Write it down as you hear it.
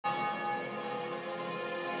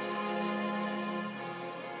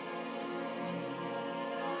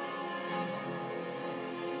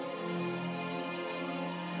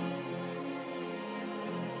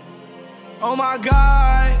Oh my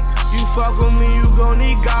God, you fuck with me, you gon'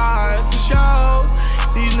 need God for sure.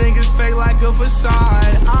 These niggas fake like a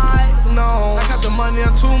facade. I know I got the money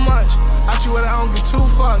on too much. I chew it, I don't give two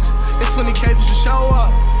fucks. It's 20K just to show up.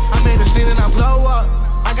 I made a scene and I blow up.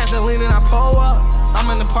 I got the lean and I pull up. I'm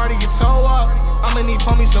in the party, get toe up. I'ma need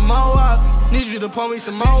pull me some more up. Need you to pull me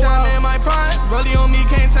some more up. I'm in my prime. Rollie on me,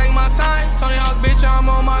 can't take my time. Tony Hawk, bitch, I'm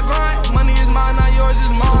on my grind. Money is mine, not yours, is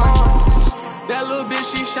mine. That little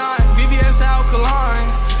bitch, she shine. VVS alkaline.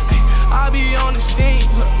 I be on the scene,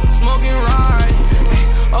 smoking ride.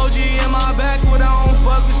 OG in my back, but I don't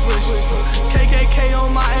fuck with switch. KKK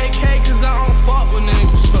on my AK, cause I don't fuck with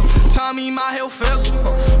niggas. Tommy, my heel filter,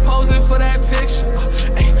 posing for that picture.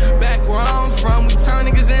 Back where I'm from, we turn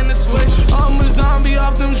niggas into switch. I'm a zombie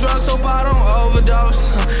off them drugs, hope I don't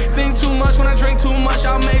overdose. Think too much when I drink too much,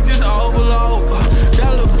 I make this overload.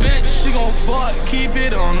 That little bitch, she gon' fuck, keep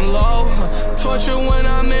it on the low. Torture when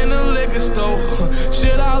I'm in the liquor store.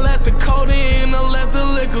 Should I let the codeine or let the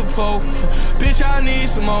liquor pour? Bitch, I need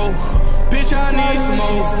some more. Bitch, I need some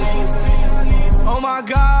more. Oh my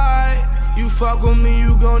God, you fuck with me,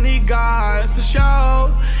 you gon' need God for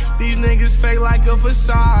sure. These niggas fake like a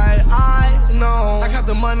facade. I know I got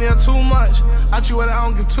the money on too much. I chew it, I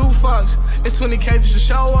don't give two fucks. It's 20K just to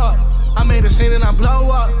show up. I made a scene and I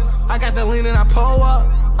blow up. I got the lean and I pull up.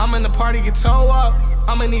 I'm in the party, get toe up.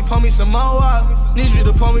 I'ma need pull me some more up. Need you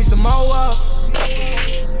to pull me some more up.